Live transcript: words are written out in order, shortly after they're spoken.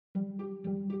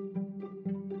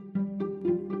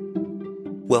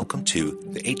Welcome to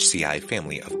the HCI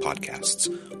family of podcasts.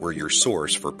 We're your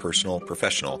source for personal,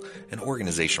 professional, and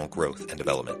organizational growth and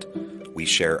development. We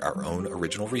share our own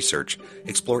original research,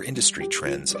 explore industry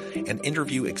trends, and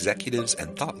interview executives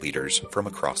and thought leaders from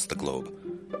across the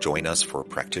globe. Join us for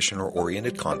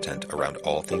practitioner-oriented content around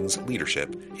all things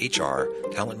leadership, HR,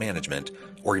 talent management,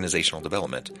 organizational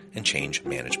development, and change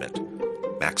management.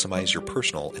 Maximize your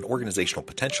personal and organizational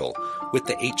potential with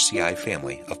the HCI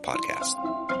family of podcasts.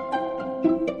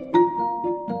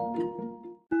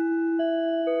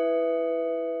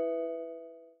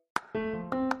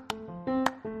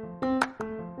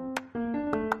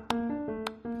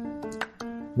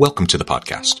 Welcome to the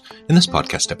podcast. In this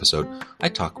podcast episode, I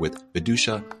talk with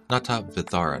Vidusha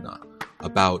Natahvitharana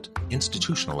about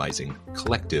institutionalizing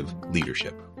collective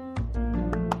leadership.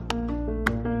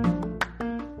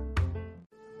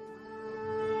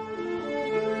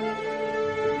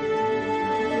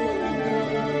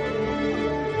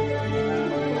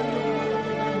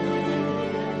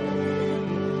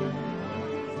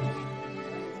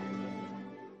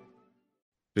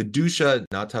 Vidusha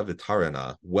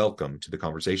Natahvitharana, welcome to the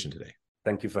conversation today.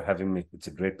 Thank you for having me. It's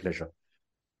a great pleasure.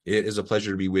 It is a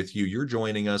pleasure to be with you. You're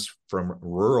joining us from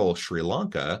rural Sri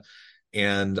Lanka,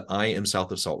 and I am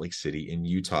south of Salt Lake City in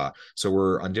Utah. So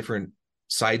we're on different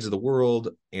sides of the world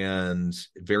and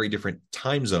very different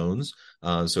time zones.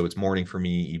 So it's morning for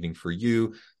me, evening for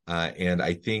you. And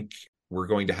I think we're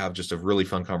going to have just a really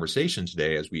fun conversation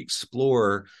today as we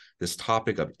explore this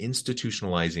topic of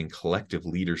institutionalizing collective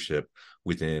leadership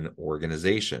within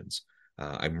organizations.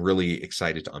 I'm really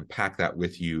excited to unpack that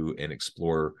with you and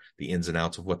explore the ins and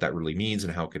outs of what that really means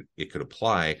and how it could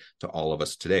apply to all of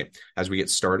us today. As we get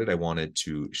started, I wanted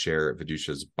to share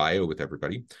Vidusha's bio with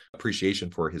everybody. Appreciation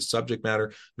for his subject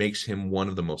matter makes him one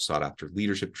of the most sought after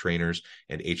leadership trainers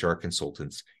and HR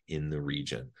consultants in the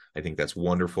region. I think that's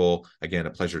wonderful. Again, a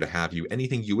pleasure to have you.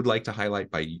 Anything you would like to highlight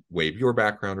by way of your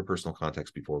background or personal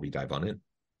context before we dive on in?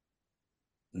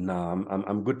 No,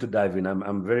 I'm good to dive in.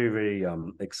 I'm very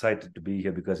excited to be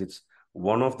here because it's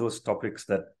one of those topics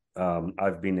that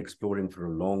I've been exploring for a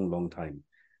long time,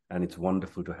 and it's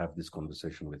wonderful to have this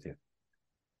conversation with you.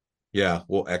 Yeah,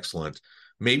 well, excellent.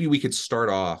 Maybe we could start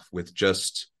off with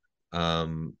just a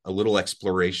little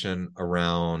exploration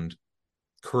around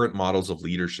current models of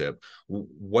leadership.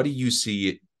 What do you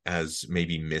see as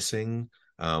maybe missing?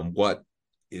 What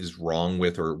is wrong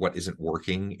with or what isn't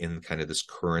working in kind of this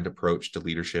current approach to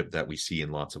leadership that we see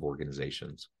in lots of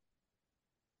organizations?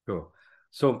 Sure.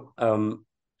 So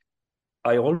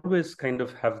I always kind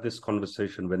of have this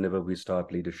conversation whenever we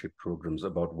start leadership programs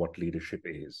about what leadership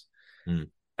is.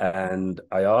 And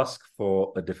I ask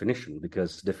for a definition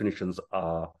because definitions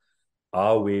are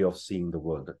our way of seeing the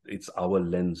world. It's our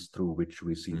lens through which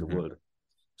we see the world.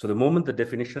 So the moment the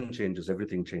definition changes,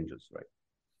 everything changes, right?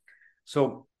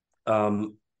 So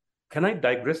can I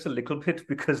digress a little bit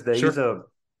because there is a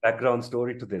background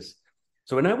story to this?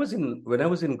 So when I was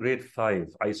in grade 5,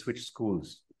 I switched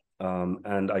schools,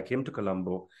 and I came to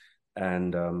Colombo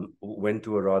and went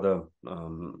to a rather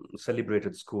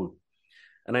celebrated school.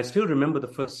 And I still remember the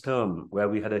first term where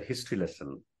we had a history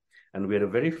lesson, and we had a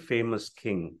very famous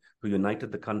king who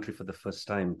united the country for the first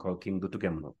time called King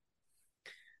Dutugamno.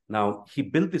 Now, he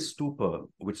built this stupa,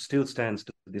 which still stands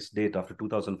to this date after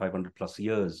 2,500 plus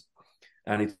years.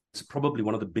 And it's probably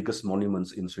one of the biggest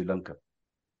monuments in Sri Lanka.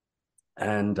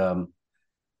 And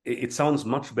it sounds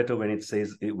much better when it's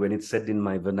said in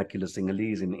my vernacular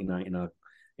Sinhalese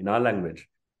in our language.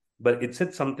 But it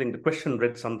said something, the question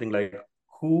read something like,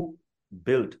 who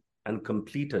built and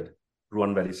completed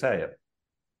Ruwan Valley Saya?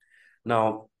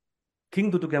 Now,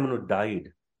 King Dutugamno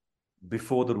died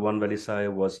before the Ruwan Valley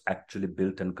Saya was actually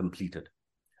built and completed.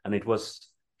 And it was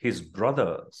his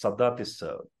brother,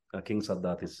 Saddatissa, King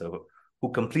Saddatissa,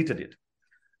 who completed it.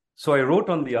 So I wrote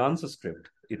on the answer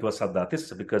script, it was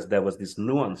Saddatissa because there was this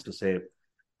nuance to say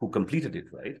who completed it,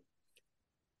 right?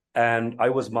 And I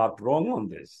was marked wrong on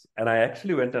this. And I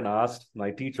actually went and asked my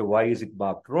teacher, why is it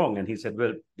marked wrong? And he said,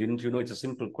 well, didn't you know it's a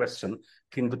simple question?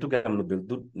 King Dutugamno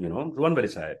built, Ruwan Valley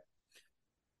Saya.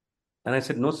 And I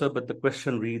said, no, sir, but the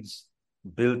question reads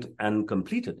built and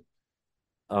completed.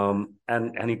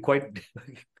 And he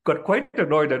got quite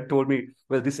annoyed and told me,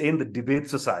 well, this ain't the debate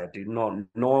society. No,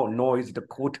 is it a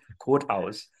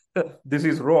courthouse? This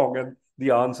is wrong. And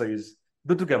the answer is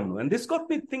Dutugamno. And this got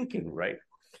me thinking, right?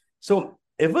 So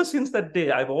ever since that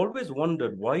day, I've always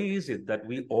wondered, why is it that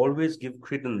we always give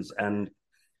credence and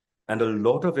a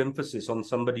lot of emphasis on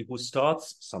somebody who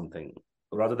starts something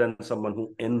rather than someone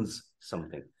who ends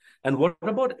something? And what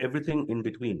about everything in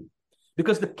between?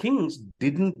 Because the kings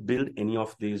didn't build any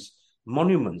of these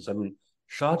monuments. I mean,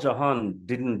 Shah Jahan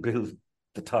didn't build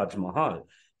the Taj Mahal.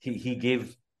 He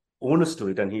gave onus to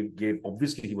it, and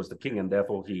obviously he was the king, and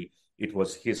therefore it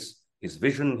was his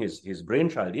vision, his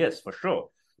brainchild, yes, for sure.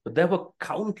 But there were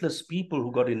countless people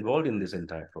who got involved in this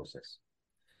entire process.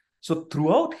 So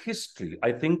throughout history,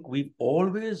 I think we've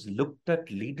always looked at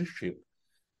leadership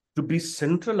to be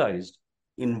centralized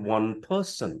in one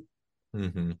person.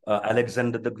 Mm-hmm.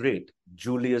 Alexander the Great,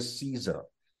 Julius Caesar,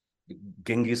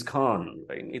 Genghis Khan,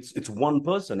 right? It's one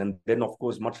person, and then of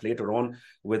course much later on,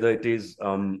 whether it is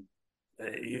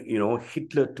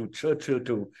Hitler to Churchill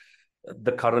to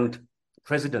the current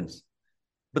presidents.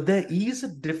 But there is a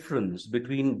difference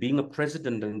between being a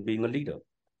president and being a leader.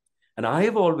 And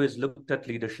I've always looked at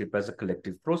leadership as a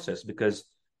collective process, because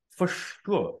for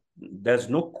sure, there's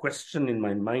no question in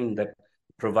my mind that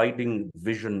providing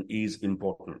vision is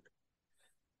important.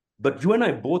 But you and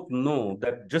I both know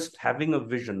that just having a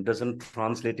vision doesn't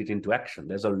translate it into action.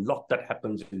 There's a lot that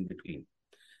happens in between.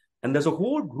 And there's a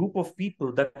whole group of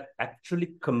people that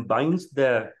actually combines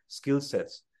their skill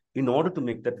sets in order to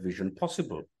make that vision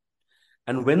possible.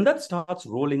 And when that starts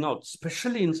rolling out,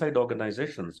 especially inside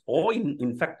organizations or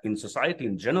in fact, in society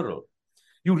in general,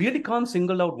 you really can't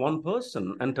single out one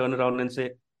person and turn around and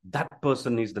say, that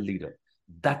person is the leader.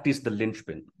 That is the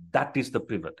linchpin. That is the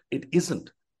pivot. It isn't.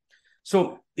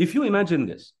 So if you imagine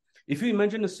this, if you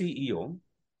imagine a CEO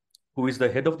who is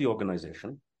the head of the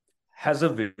organization, has a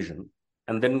vision,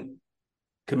 and then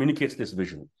communicates this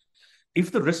vision,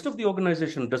 if the rest of the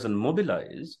organization doesn't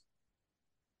mobilize,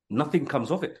 nothing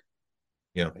comes of it.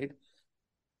 Yeah. Right?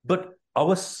 But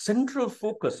our central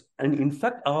focus, and in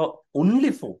fact, our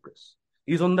only focus,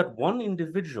 is on that one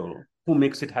individual who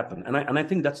makes it happen. And I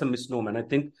think that's a misnomer. And I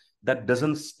think that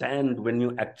doesn't stand when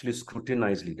you actually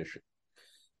scrutinize leadership.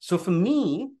 So for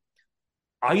me,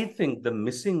 I think the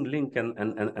missing link and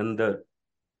the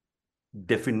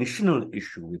definitional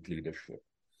issue with leadership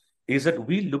is that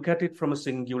we look at it from a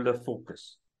singular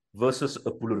focus versus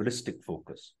a pluralistic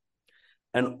focus.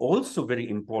 And also, very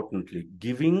importantly,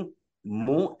 giving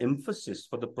more emphasis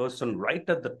for the person right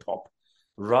at the top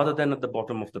rather than at the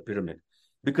bottom of the pyramid.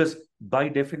 Because by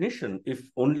definition, if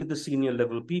only the senior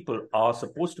level people are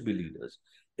supposed to be leaders,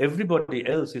 everybody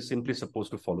else is simply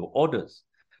supposed to follow orders.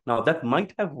 Now, that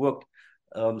might have worked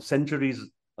centuries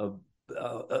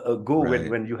ago Right.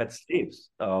 when you had slaves.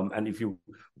 And if you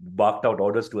barked out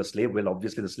orders to a slave, well,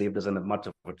 obviously the slave doesn't have much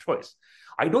of a choice.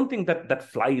 I don't think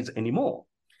that flies anymore.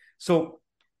 So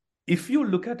if you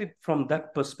look at it from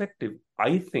that perspective,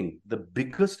 I think the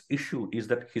biggest issue is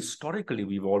that historically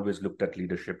we've always looked at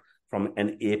leadership from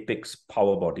an apex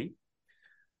power body,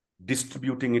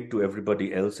 distributing it to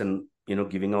everybody else and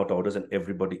giving out orders and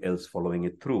everybody else following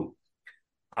it through.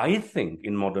 I think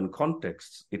in modern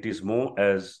contexts, it is more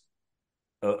as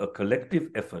a collective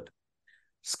effort,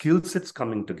 skill sets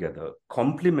coming together,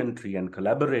 complementary and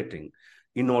collaborating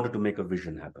in order to make a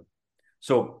vision happen.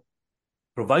 So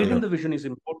providing the vision is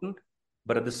important,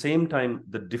 but at the same time,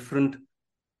 the different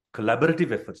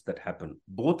collaborative efforts that happen,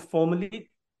 both formally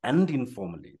and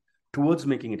informally, towards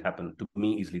making it happen, to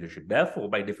me, is leadership. Therefore,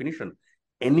 by definition,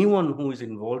 anyone who is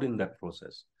involved in that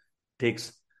process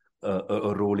takes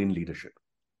a role in leadership.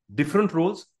 Different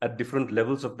roles at different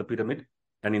levels of the pyramid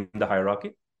and in the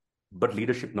hierarchy, but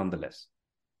leadership nonetheless.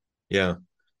 Yeah.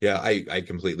 I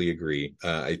completely agree.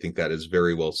 I think that is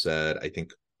very well said. I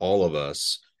think all of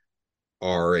us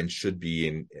are and should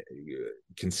be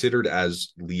considered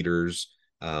as leaders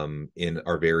in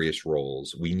our various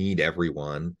roles. We need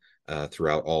everyone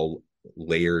throughout all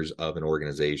layers of an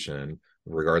organization,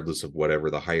 regardless of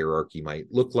whatever the hierarchy might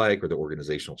look like or the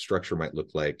organizational structure might look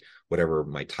like, whatever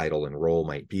my title and role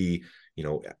might be.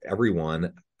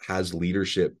 Everyone has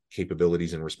leadership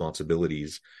capabilities and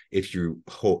responsibilities. If you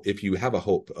have a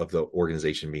hope of the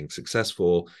organization being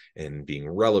successful and being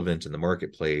relevant in the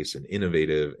marketplace and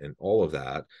innovative and all of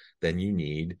that, then you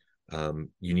need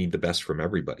the best from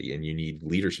everybody, and you need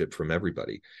leadership from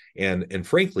everybody. And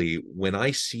frankly, when I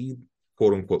see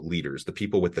quote unquote leaders, the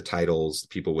people with the titles, the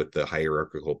people with the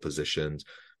hierarchical positions,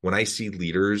 when I see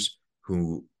leaders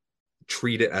who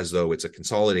treat it as though it's a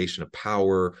consolidation of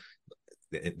power,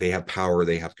 they have power,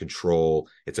 they have control,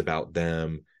 it's about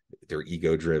them, they're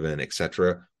ego driven,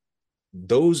 etc.,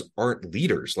 those aren't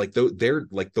leaders. Like they're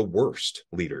like the worst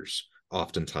leaders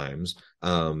oftentimes,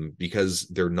 because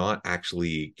they're not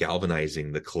actually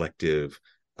galvanizing the collective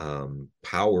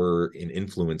power and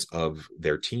influence of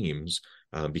their teams,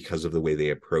 because of the way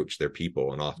they approach their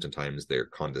people. And oftentimes they're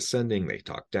condescending, they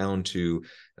talk down to,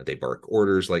 they bark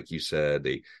orders, like you said,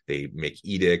 they make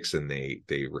edicts, and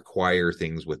they require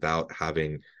things without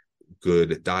having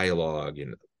good dialogue.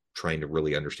 And trying to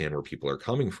really understand where people are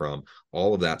coming from,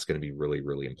 all of that's going to be really,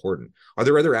 really important. Are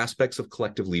there other aspects of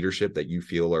collective leadership that you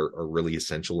feel are really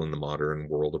essential in the modern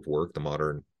world of work, the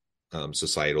modern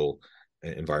societal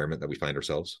environment that we find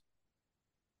ourselves?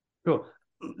 Sure.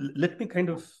 Let me kind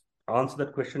of answer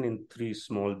that question in three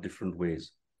small different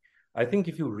ways. I think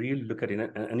if you really look at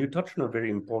it, and you touched on a very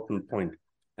important point,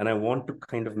 and I want to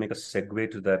kind of make a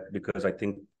segue to that because I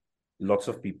think lots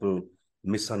of people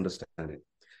misunderstand it.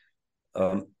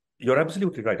 You're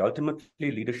absolutely right.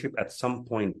 Ultimately, leadership at some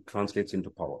point translates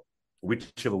into power,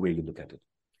 whichever way you look at it.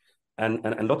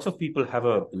 And lots of people have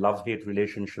a love-hate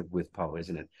relationship with power,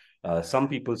 isn't it? Some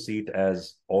people see it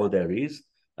as all there is,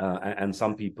 and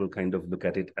some people kind of look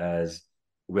at it as,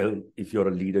 well, if you're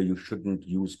a leader, you shouldn't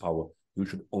use power. You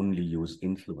should only use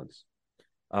influence.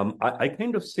 I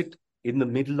kind of sit in the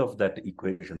middle of that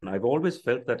equation. I've always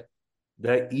felt that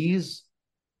there is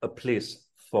a place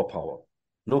for power.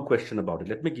 No question about it.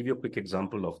 Let me give you a quick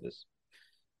example of this.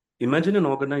 Imagine an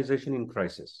organization in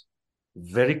crisis.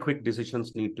 Very quick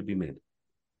decisions need to be made.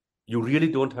 You really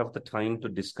don't have the time to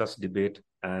discuss, debate,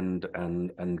 and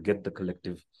get the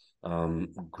collective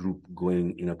group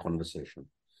going in a conversation.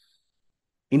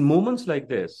 In moments like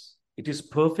this, it is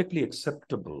perfectly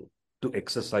acceptable to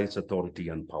exercise authority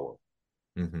and power.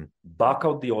 Mm-hmm. Bark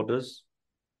out the orders,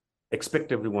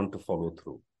 expect everyone to follow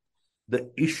through. The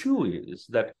issue is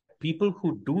that people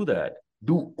who do that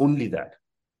do only that.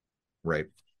 Right.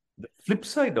 The flip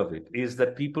side of it is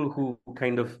that people who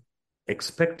kind of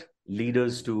expect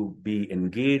leaders to be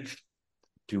engaged,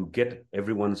 to get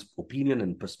everyone's opinion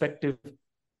and perspective,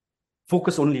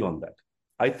 focus only on that.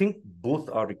 I think both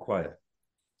are required.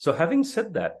 So having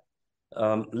said that,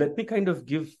 let me kind of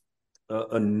give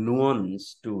a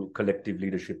nuance to collective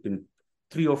leadership in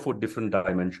 3 or 4 different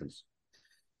dimensions.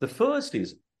 The first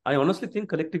is, I honestly think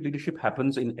collective leadership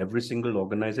happens in every single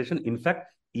organization. In fact,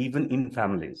 even in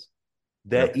families.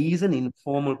 There is an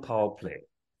informal power play,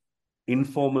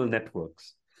 informal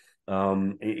networks,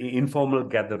 informal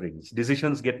gatherings.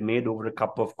 Decisions get made over a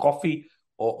cup of coffee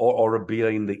or a beer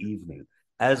in the evening,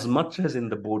 as much as in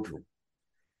the boardroom.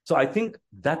 So I think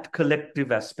that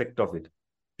collective aspect of it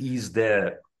is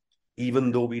there,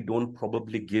 even though we don't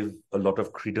probably give a lot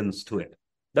of credence to it.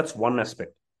 That's one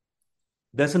aspect.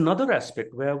 There's another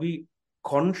aspect where we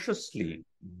consciously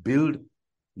build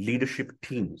leadership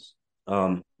teams.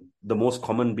 The most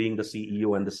common being the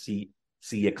CEO and the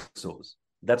CXOs.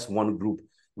 That's one group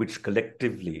which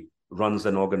collectively runs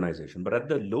an organization. But at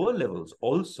the lower levels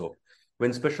also,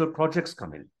 when special projects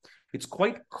come in, it's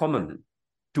quite common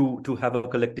to have a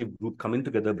collective group coming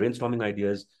together, brainstorming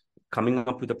ideas, coming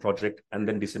up with a project, and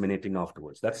then disseminating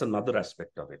afterwards. That's another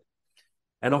aspect of it.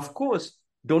 And of course,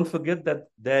 don't forget that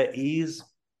there is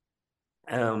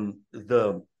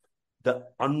the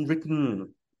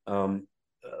unwritten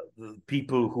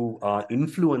people who are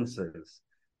influencers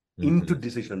into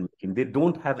decision making. They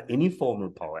don't have any formal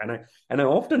power, and I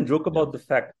often joke about the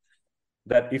fact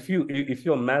that if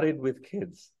you're married with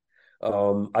kids,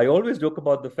 I always joke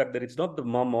about the fact that it's not the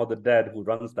mom or the dad who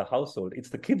runs the household; it's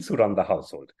the kids who run the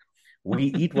household. We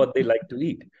eat what they like to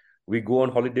eat. We go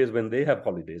on holidays when they have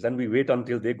holidays, and we wait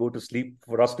until they go to sleep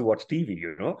for us to watch TV.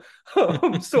 You know,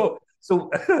 so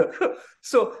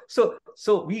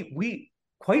we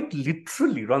quite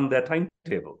literally run their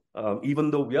timetable,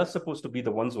 even though we are supposed to be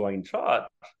the ones who are in charge.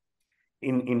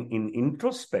 In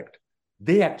introspect,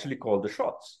 they actually call the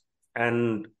shots,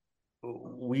 and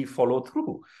we follow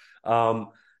through.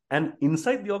 And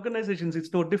inside the organizations,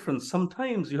 it's no different.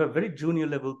 Sometimes you have very junior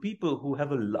level people who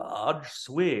have a large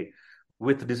sway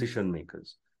with decision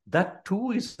makers. That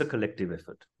too is a collective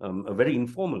effort, a very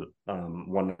informal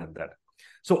one at that.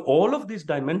 So all of these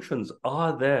dimensions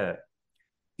are there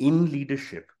in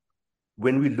leadership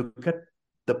when we look at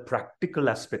the practical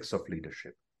aspects of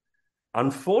leadership.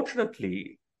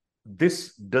 Unfortunately,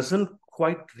 this doesn't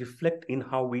quite reflect in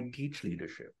how we teach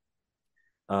leadership.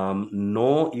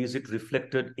 Nor is it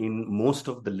reflected in most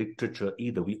of the literature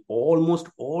either. We almost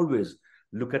always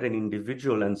look at an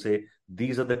individual and say,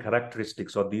 these are the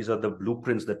characteristics or these are the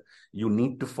blueprints that you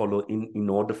need to follow in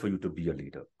order for you to be a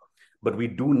leader. But we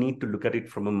do need to look at it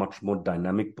from a much more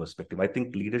dynamic perspective. I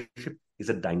think leadership is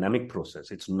a dynamic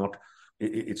process. It's not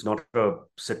a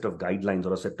set of guidelines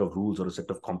or a set of rules or a set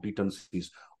of competencies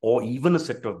or even a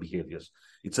set of behaviors.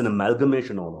 It's an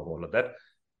amalgamation of all of that,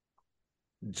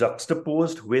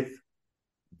 juxtaposed with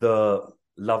the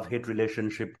love-hate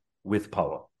relationship with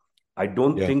power. I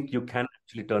don't think you can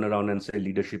actually turn around and say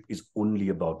leadership is only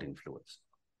about influence.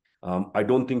 I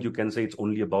don't think you can say it's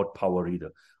only about power either.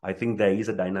 I think there is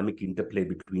a dynamic interplay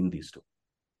between these two.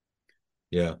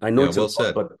 Yeah. I know Yeah. it's a Well lot,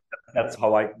 said.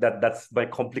 but that's my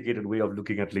complicated way of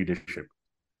looking at leadership.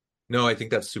 No, I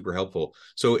think that's super helpful.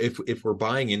 So if we're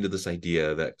buying into this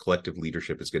idea that collective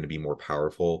leadership is going to be more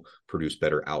powerful, produce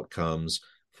better outcomes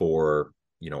for,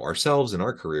 ourselves and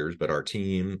our careers, but our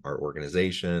team, our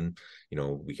organization,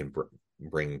 we can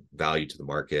bring value to the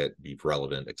market, be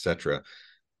relevant, etc.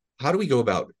 How do we go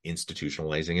about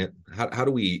institutionalizing it? How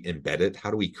do we embed it?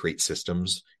 How do we create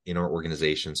systems in our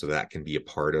organization so that can be a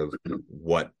part of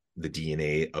what the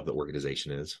DNA of the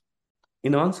organization is?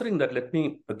 In answering that, let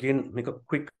me again make a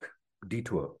quick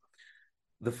detour.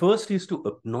 The first is to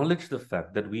acknowledge the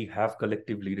fact that we have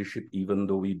collective leadership, even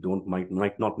though we don't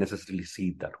might not necessarily see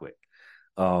it that way.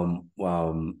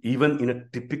 Even in a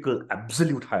typical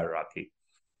absolute hierarchy,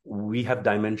 we have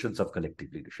dimensions of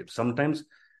collective leadership. Sometimes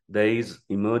there is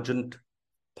emergent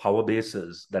power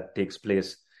bases that takes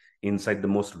place inside the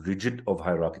most rigid of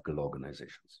hierarchical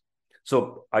organizations.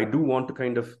 So I do want to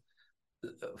kind of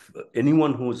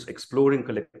anyone who's exploring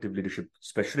collective leadership,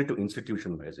 especially to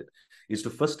institutionalize it, is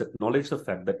to first acknowledge the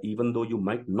fact that even though you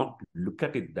might not look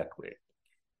at it that way,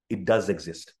 it does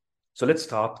exist. So let's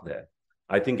start there.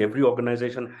 I think every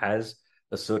organization has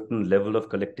a certain level of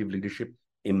collective leadership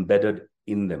embedded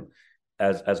in them.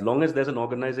 As long as there's an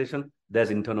organization, there's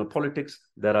internal politics,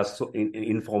 there are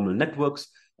informal networks,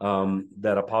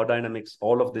 there are power dynamics,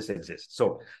 all of this exists.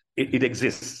 So it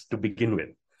exists to begin with.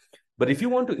 But if you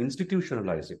want to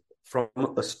institutionalize it from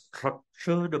a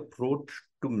structured approach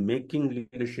to making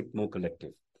leadership more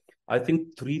collective, I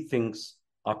think three things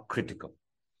are critical.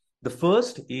 The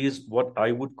first is what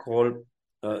I would call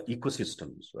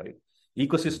ecosystems, right?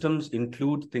 Ecosystems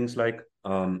include things like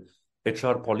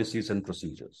HR policies and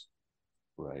procedures,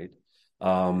 right?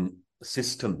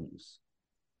 Systems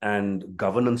and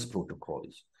governance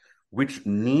protocols, which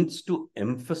needs to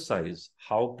emphasize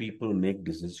how people make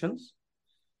decisions,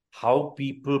 how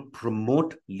people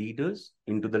promote leaders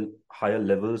into the higher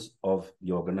levels of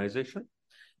the organization.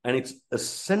 And it's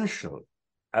essential,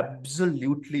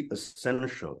 absolutely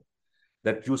essential,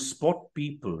 that you spot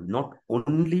people not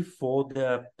only for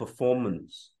their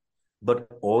performance, but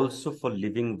also for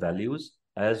living values,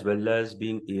 as well as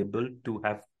being able to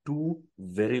have two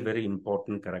very, very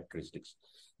important characteristics.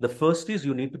 The first is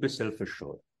you need to be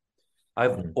self-assured.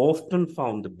 I've Mm. often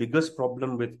found the biggest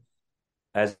problem with,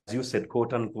 as you said,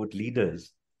 quote unquote,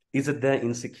 leaders, is that they're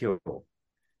insecure.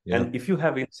 Yeah. And if you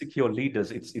have insecure leaders,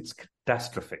 it's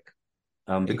catastrophic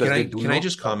And because they do can I not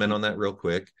just have comment on that real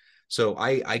quick? So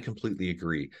I completely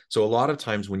agree. So a lot of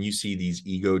times when you see these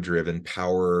ego-driven,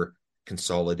 power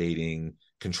consolidating,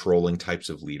 controlling types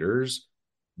of leaders,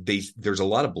 there's a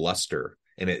lot of bluster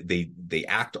and they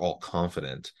act all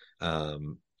confident.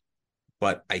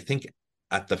 But I think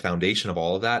at the foundation of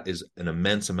all of that is an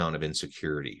immense amount of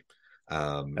insecurity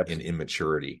and absolutely,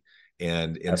 immaturity.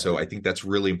 And so I absolutely. think that's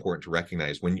really important to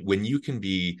recognize when you can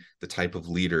be the type of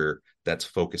leader that's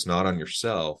focused not on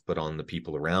yourself but on the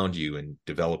people around you and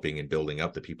developing and building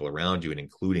up the people around you and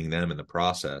including them in the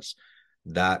process.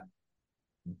 That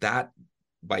that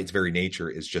by its very nature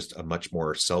is just a much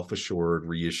more self-assured,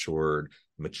 reassured,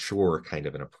 mature kind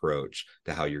of an approach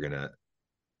to how you're going to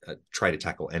try to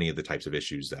tackle any of the types of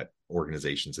issues that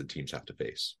organizations and teams have to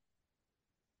face.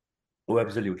 Oh,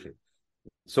 absolutely.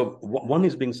 So one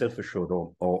is being self-assured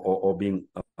or being,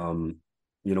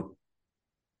 you know,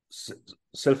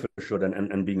 self-assured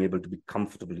and being able to be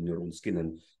comfortable in your own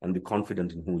skin and be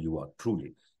confident in who you are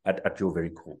truly at your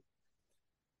very core.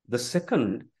 The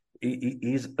second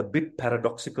is a bit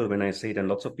paradoxical when I say it, and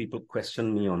lots of people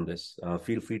question me on this.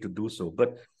 Feel free to do so.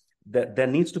 But there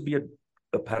needs to be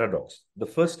a paradox. The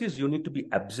first is you need to be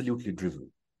absolutely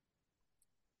driven.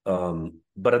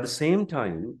 But at the same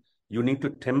time, you need to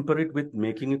temper it with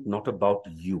making it not about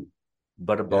you,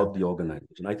 but Yeah. about the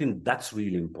organization. I think that's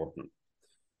really important.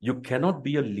 You cannot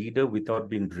be a leader without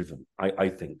being driven. I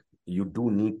think you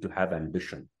do need to have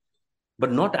ambition,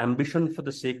 but not ambition for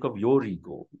the sake of your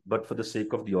ego, but for the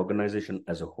sake of the organization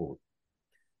as a whole,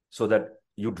 so that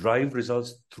you drive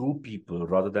results through people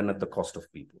rather than at the cost of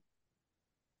people.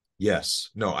 Yes.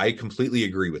 No, I completely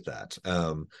agree with that.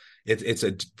 It's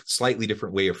a slightly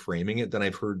different way of framing it than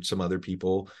I've heard some other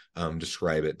people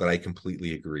describe it, but I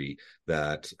completely agree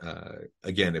that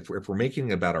again, if we're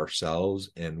making it about ourselves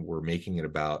and we're making it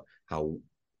about how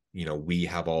we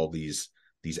have all these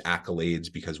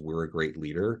accolades because we're a great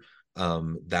leader,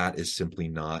 that is simply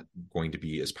not going to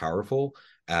be as powerful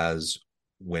as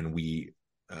when we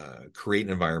create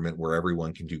an environment where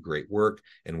everyone can do great work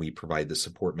and we provide the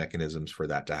support mechanisms for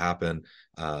that to happen.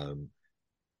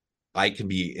 I can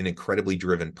be an incredibly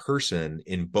driven person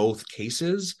in both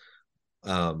cases,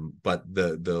 But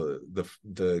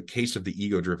the case of the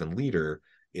ego-driven leader,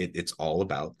 it's all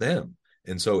about them.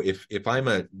 And so if I'm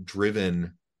a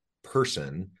driven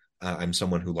person, I'm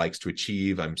someone who likes to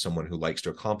achieve, I'm someone who likes to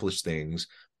accomplish things,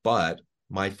 but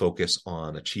my focus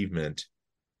on achievement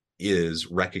is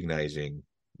recognizing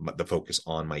the focus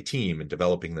on my team and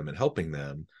developing them and helping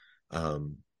them.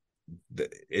 um,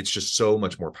 it's just so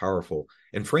much more powerful.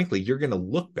 And frankly, you're going to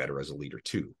look better as a leader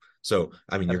too. So,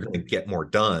 I mean, you're going to get more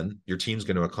done. Your team's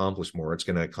going to accomplish more. It's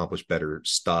going to accomplish better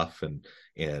stuff and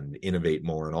innovate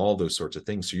more and all those sorts of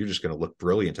things. So you're just going to look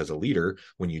brilliant as a leader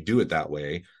when you do it that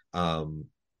way.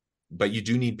 But you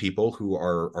do need people who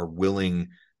are willing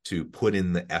to put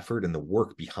in the effort and the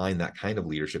work behind that kind of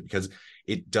leadership, because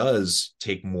it does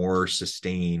take more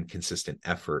sustained, consistent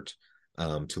effort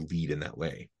to lead in that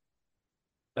way.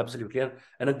 Absolutely.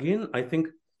 And again, I think,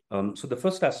 so the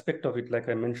first aspect of it, like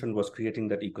I mentioned, was creating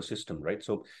that ecosystem, right?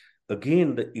 So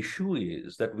again, the issue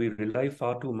is that we rely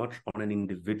far too much on an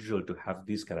individual to have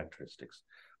these characteristics,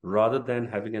 rather than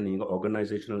having an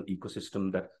organizational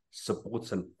ecosystem that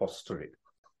supports and fosters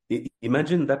it.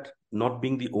 Imagine that not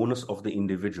being the onus of the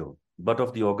individual, but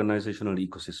of the organizational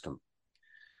ecosystem,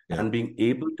 Yeah. and being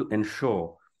able to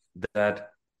ensure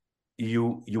that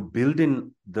you build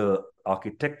in the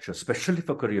architecture, especially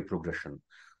for career progression,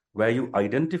 where you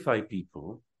identify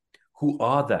people who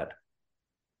are that.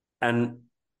 And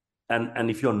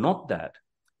if you're not that,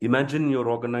 imagine your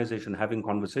organization having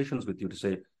conversations with you to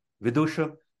say,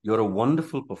 Vidusha, you're a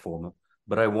wonderful performer,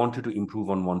 but I want you to improve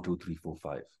on 1, 2, 3, 4,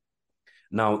 5.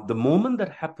 Now, the moment that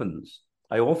happens,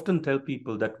 I often tell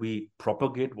people that we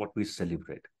propagate what we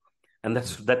celebrate. And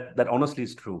that honestly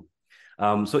is true.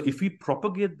 So if we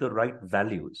propagate the right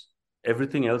values,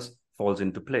 everything else falls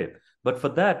into play. But for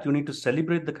that, you need to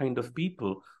celebrate the kind of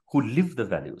people who live the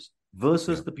values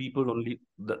versus Yeah. the people only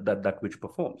that which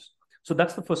performs. So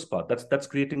that's the first part. That's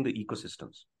creating the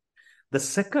ecosystems. The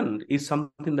second is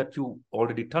something that you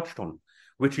already touched on,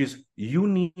 which is you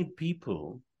need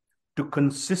people to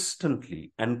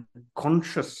consistently and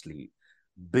consciously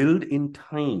build in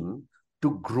time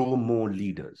to grow more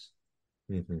leaders.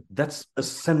 Mm-hmm. That's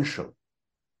essential.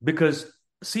 Because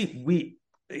see,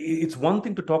 it's one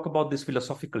thing to talk about this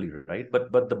philosophically, right?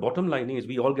 But the bottom line is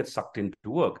we all get sucked into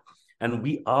work, and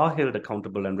we are held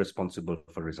accountable and responsible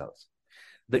for results.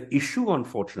 The issue,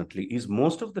 unfortunately, is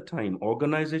most of the time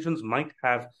organizations might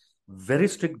have very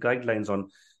strict guidelines on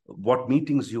what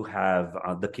meetings you have,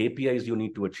 the KPIs you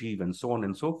need to achieve, and so on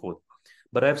and so forth.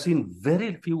 But I've seen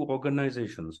very few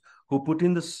organizations who put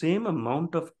in the same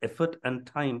amount of effort and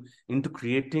time into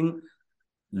creating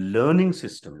learning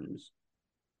systems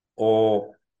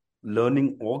or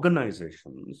learning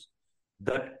organizations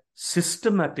that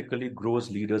systematically grows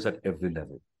leaders at every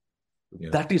level. Yeah.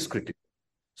 That is critical.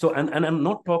 So, and I'm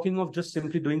not talking of just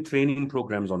simply doing training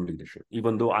programs on leadership,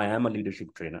 even though I am a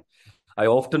leadership trainer. I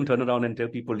often turn around and tell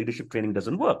people leadership training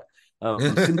doesn't work,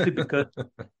 simply because,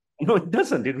 no, it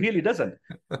doesn't. It really doesn't,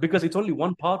 because it's only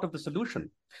one part of the solution.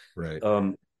 Right.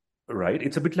 Um, right?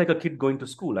 It's a bit like a kid going to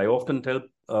school. I often tell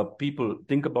people,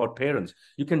 think about parents.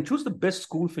 You can choose the best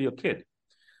school for your kid.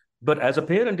 But as a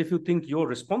parent, if you think your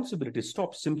responsibility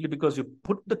stops simply because you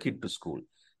put the kid to school,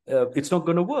 it's not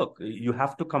going to work. You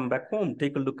have to come back home,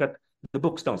 take a look at the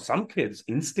books. Now, some kids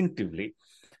instinctively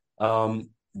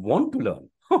want to learn,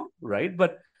 right?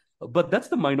 But that's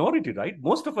the minority, right?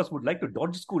 Most of us would like to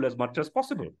dodge school as much as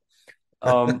possible.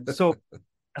 So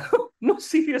no,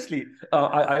 seriously,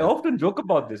 I often joke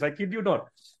about this. I kid you not.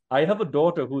 I have a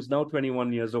daughter who's now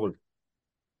 21 years old.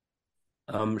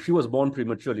 She was born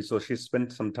prematurely, so she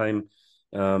spent some time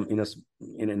in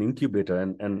an incubator,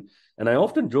 and I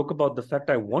often joke about the fact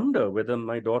I wonder whether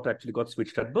my daughter actually got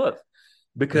switched at birth,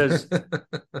 because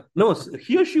no,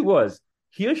 here she was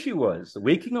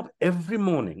waking up every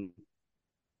morning,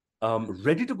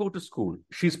 ready to go to school.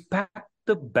 She's packed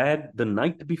the bag the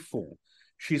night before.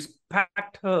 She's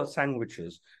packed her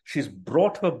sandwiches. She's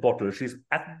brought her bottle. She's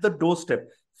at the doorstep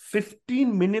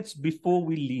 15 minutes before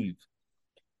we leave,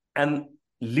 and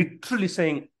literally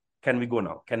saying, can we go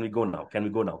now? Can we go now? Can we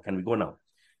go now? Can we go now?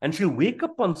 And she'll wake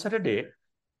up on Saturday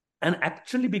and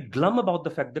actually be glum about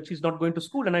the fact that she's not going to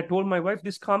school. And I told my wife,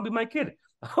 this can't be my kid.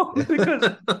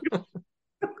 because,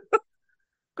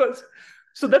 because,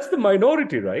 so that's the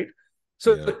minority, right?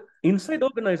 So Yeah. inside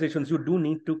organizations, you do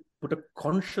need to put a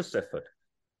conscious effort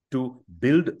to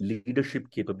build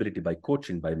leadership capability by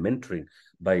coaching, by mentoring,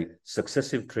 by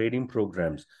successive training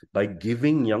programs, by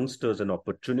giving youngsters an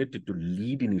opportunity to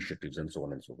lead initiatives, and so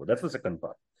on and so forth. That's the second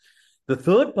part. The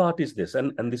third part is this,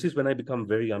 and this is when I become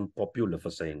very unpopular for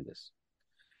saying this.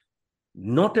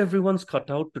 Not everyone's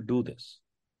cut out to do this.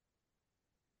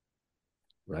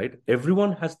 right?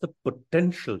 Everyone has the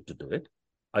potential to do it.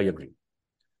 I agree.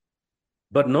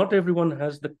 But not everyone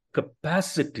has the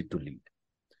capacity to lead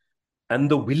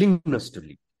and the willingness to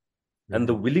lead and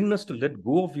the willingness to let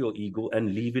go of your ego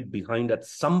and leave it behind at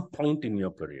some point in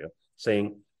your career,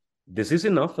 saying, this is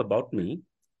enough about me.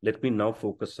 Let me now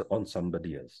focus on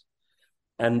somebody else.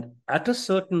 And at a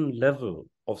certain level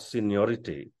of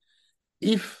seniority,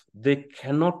 if they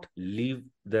cannot leave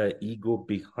their ego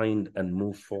behind and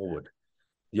move forward,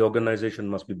 the organization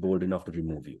must be bold enough to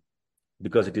remove you,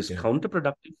 because it is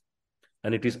counterproductive,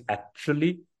 and it is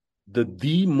actually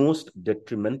the most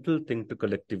detrimental thing to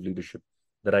collective leadership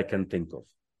that I can think of.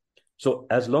 So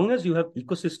as long as you have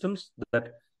ecosystems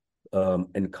that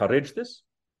encourage this,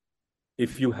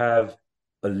 if you have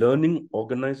a learning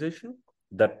organization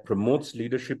that promotes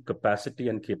leadership capacity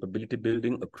and capability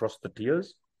building across the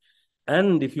tiers,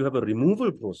 and if you have a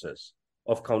removal process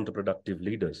of counterproductive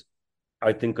leaders,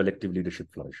 I think collective leadership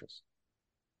flourishes.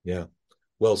 Yeah,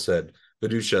 well said.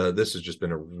 Vidusha, this has just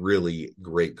been a really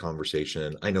great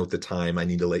conversation. I know at the time I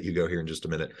need to let you go here in just a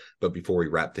minute, but before we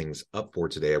wrap things up for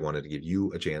today, I wanted to give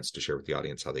you a chance to share with the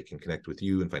audience how they can connect with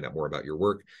you and find out more about your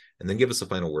work, and then give us a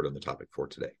final word on the topic for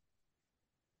today.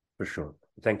 For sure.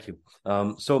 Thank you.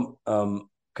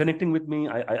 Connecting with me,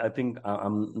 I think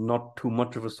I'm not too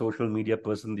much of a social media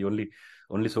person. The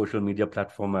only social media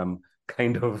platform I'm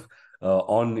kind of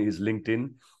on is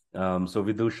LinkedIn. So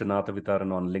Vidusha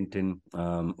Natahvitharana on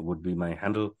LinkedIn would be my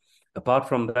handle. Apart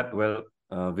from that, well,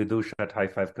 Vidusha at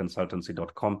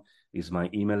high5consultancy.com is my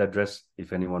email address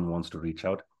if anyone wants to reach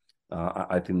out.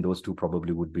 I think those two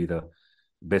probably would be the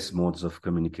best modes of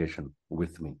communication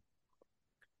with me.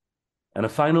 And a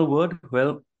final word,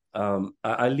 well,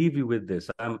 I'll leave you with this.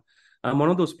 I'm one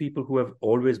of those people who have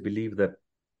always believed that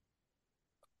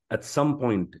at some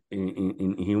point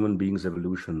in human beings'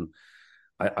 evolution,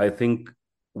 I think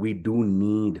we do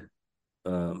need,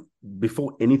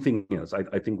 before anything else,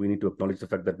 I think we need to acknowledge the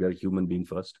fact that we are a human being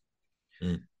first.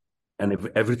 And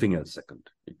everything else second.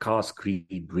 Caste,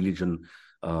 creed, religion,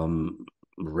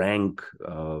 rank,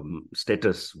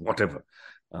 status, whatever.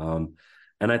 And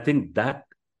I think that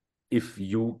if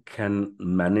you can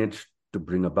manage to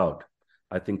bring about,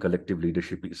 I think collective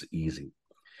leadership is easy.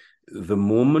 The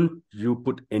moment you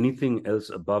put anything else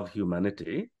above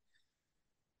humanity,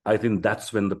 I think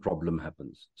that's when the problem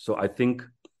happens. So I think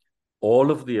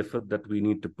all of the effort that we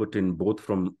need to put in, both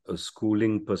from a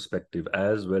schooling perspective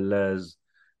as well as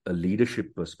a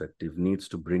leadership perspective, needs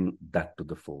to bring that to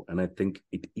the fore. And I think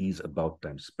it is about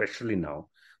time, especially now,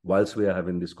 whilst we are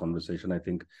having this conversation. I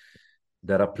think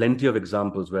there are plenty of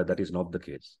examples where that is not the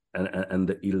case, and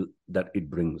the ill that it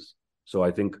brings. So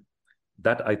I think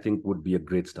that would be a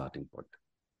great starting point.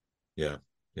 Yeah.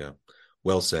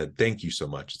 Well said. Thank you so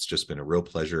much. It's just been a real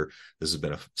pleasure. This has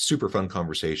been a super fun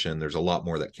conversation. There's a lot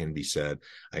more that can be said.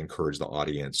 I encourage the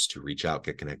audience to reach out,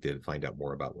 get connected, find out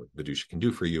more about what Vidusha can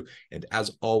do for you. And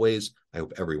as always, I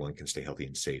hope everyone can stay healthy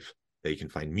and safe, that you can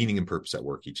find meaning and purpose at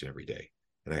work each and every day.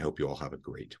 And I hope you all have a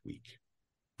great week.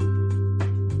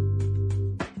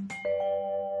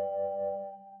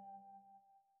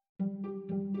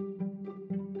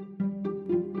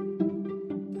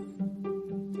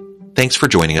 Thanks for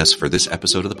joining us for this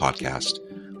episode of the podcast.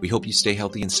 We hope you stay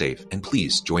healthy and safe, and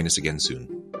please join us again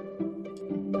soon.